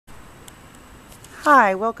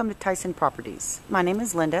Hi, welcome to Tyson Properties. My name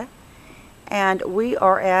is Linda, and we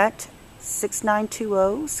are at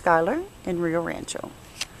 6920 Sklyar in Rio Rancho.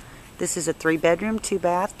 This is a 3-bedroom,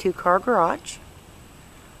 2-bath, 2-car garage,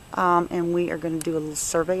 and we are going to do a little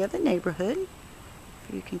survey of the neighborhood.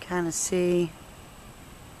 You can kind of see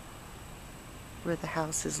where the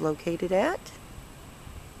house is located at.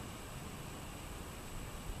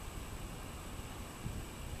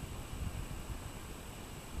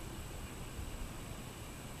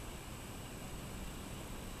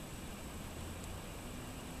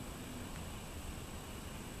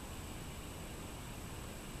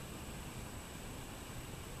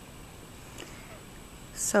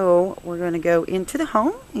 So we're going to go into the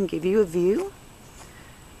home and give you a view.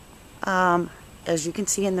 As you can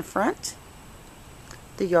see in the front,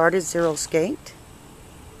 the yard is xeriscaped,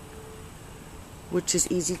 which is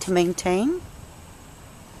easy to maintain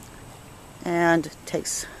and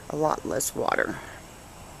takes a lot less water.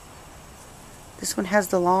 This one has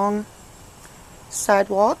the long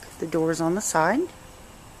sidewalk. The door is on the side.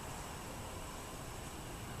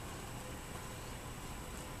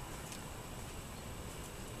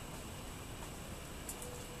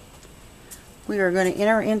 We are going to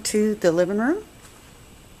enter into the living room.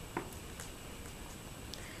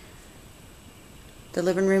 The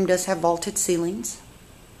living room does have vaulted ceilings.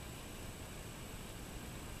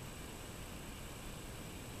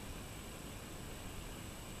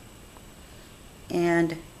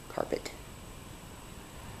 And carpet.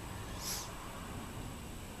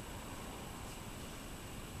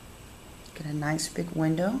 Got a nice big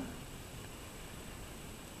window.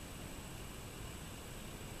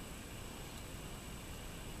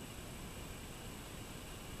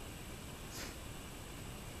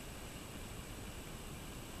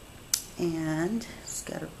 And it's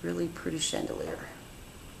got a really pretty chandelier.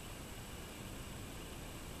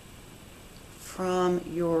 From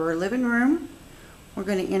your living room, we're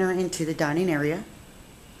going to enter into the dining area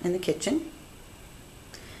and the kitchen.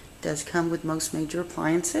 It does come with most major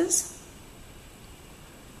appliances.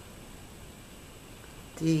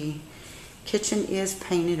 The kitchen is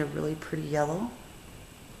painted a really pretty yellow.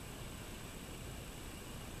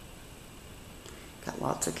 Got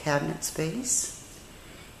lots of cabinet space.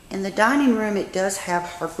 In the dining room, it does have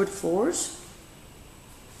hardwood floors,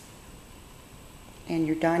 and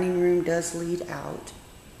your dining room does lead out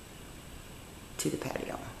to the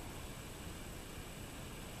patio.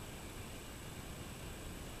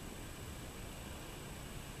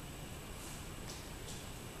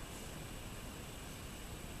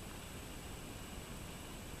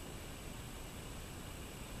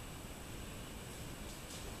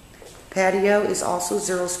 Patio is also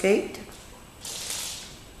xeriscaped.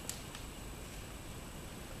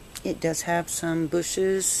 It does have some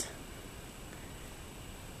bushes.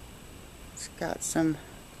 It's got some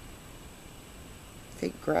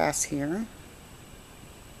thick grass here.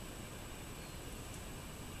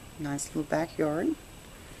 Nice little backyard.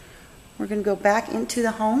 We're going to go back into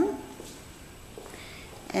the home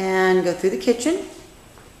and go through the kitchen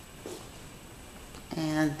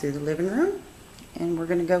and through the living room, and we're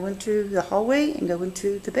going to go into the hallway and go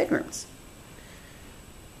into the bedrooms.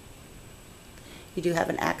 You do have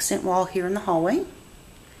an accent wall here in the hallway.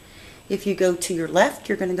 If you go to your left,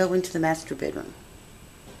 you're going to go into the master bedroom.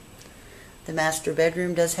 The master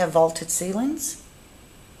bedroom does have vaulted ceilings.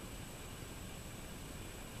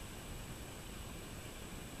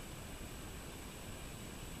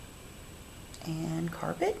 And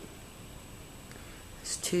carpet.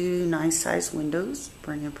 There's 2 nice sized windows,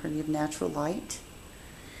 bringing plenty of natural light.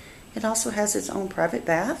 It also has its own private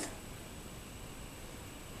bath.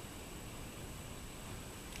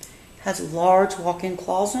 Has a large walk-in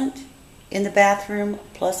closet in the bathroom,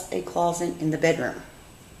 plus a closet in the bedroom.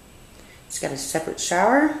 It's got a separate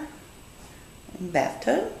shower and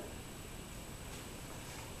bathtub.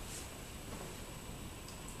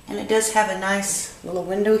 And it does have a nice little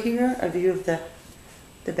window here, a view of the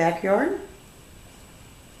backyard.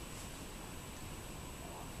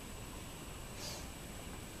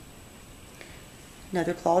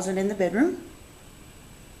 Another closet in the bedroom.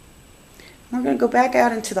 We're going to go back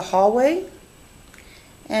out into the hallway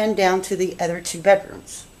and down to the other 2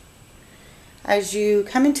 bedrooms. As you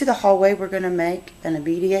come into the hallway, we're going to make an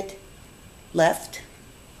immediate left.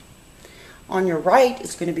 On your right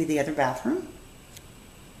is going to be the other bathroom.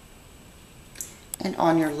 And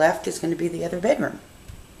on your left is going to be the other bedroom.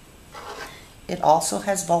 It also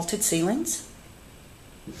has vaulted ceilings.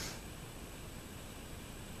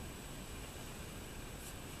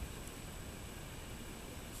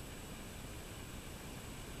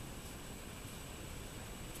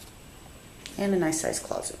 And a nice sized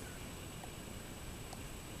closet.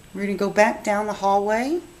 We're going to go back down the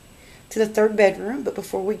hallway to the third bedroom, but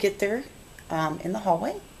before we get there, in the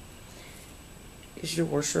hallway is your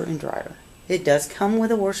washer and dryer. It does come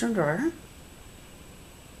with a washer and dryer.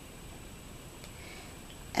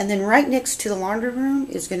 And then right next to the laundry room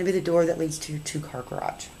is going to be the door that leads to your two-car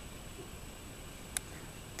garage.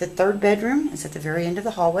 The third bedroom is at the very end of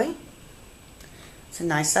the hallway. It's a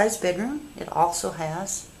nice sized bedroom. It also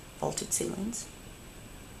has vaulted ceilings.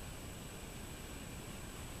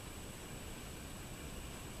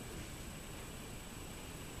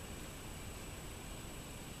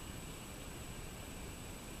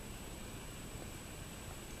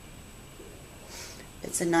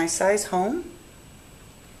 It's a nice size home.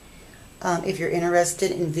 If you're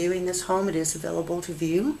interested in viewing this home, it is available to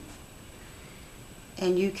view.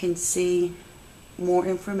 And you can see more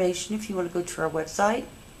information if you want to go to our website,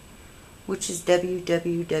 which is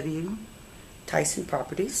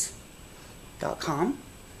www.tysonproperties.com.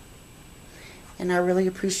 And I really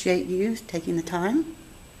appreciate you taking the time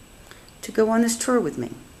to go on this tour with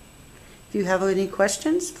me. If you have any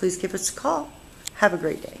questions, please give us a call. Have a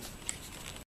great day.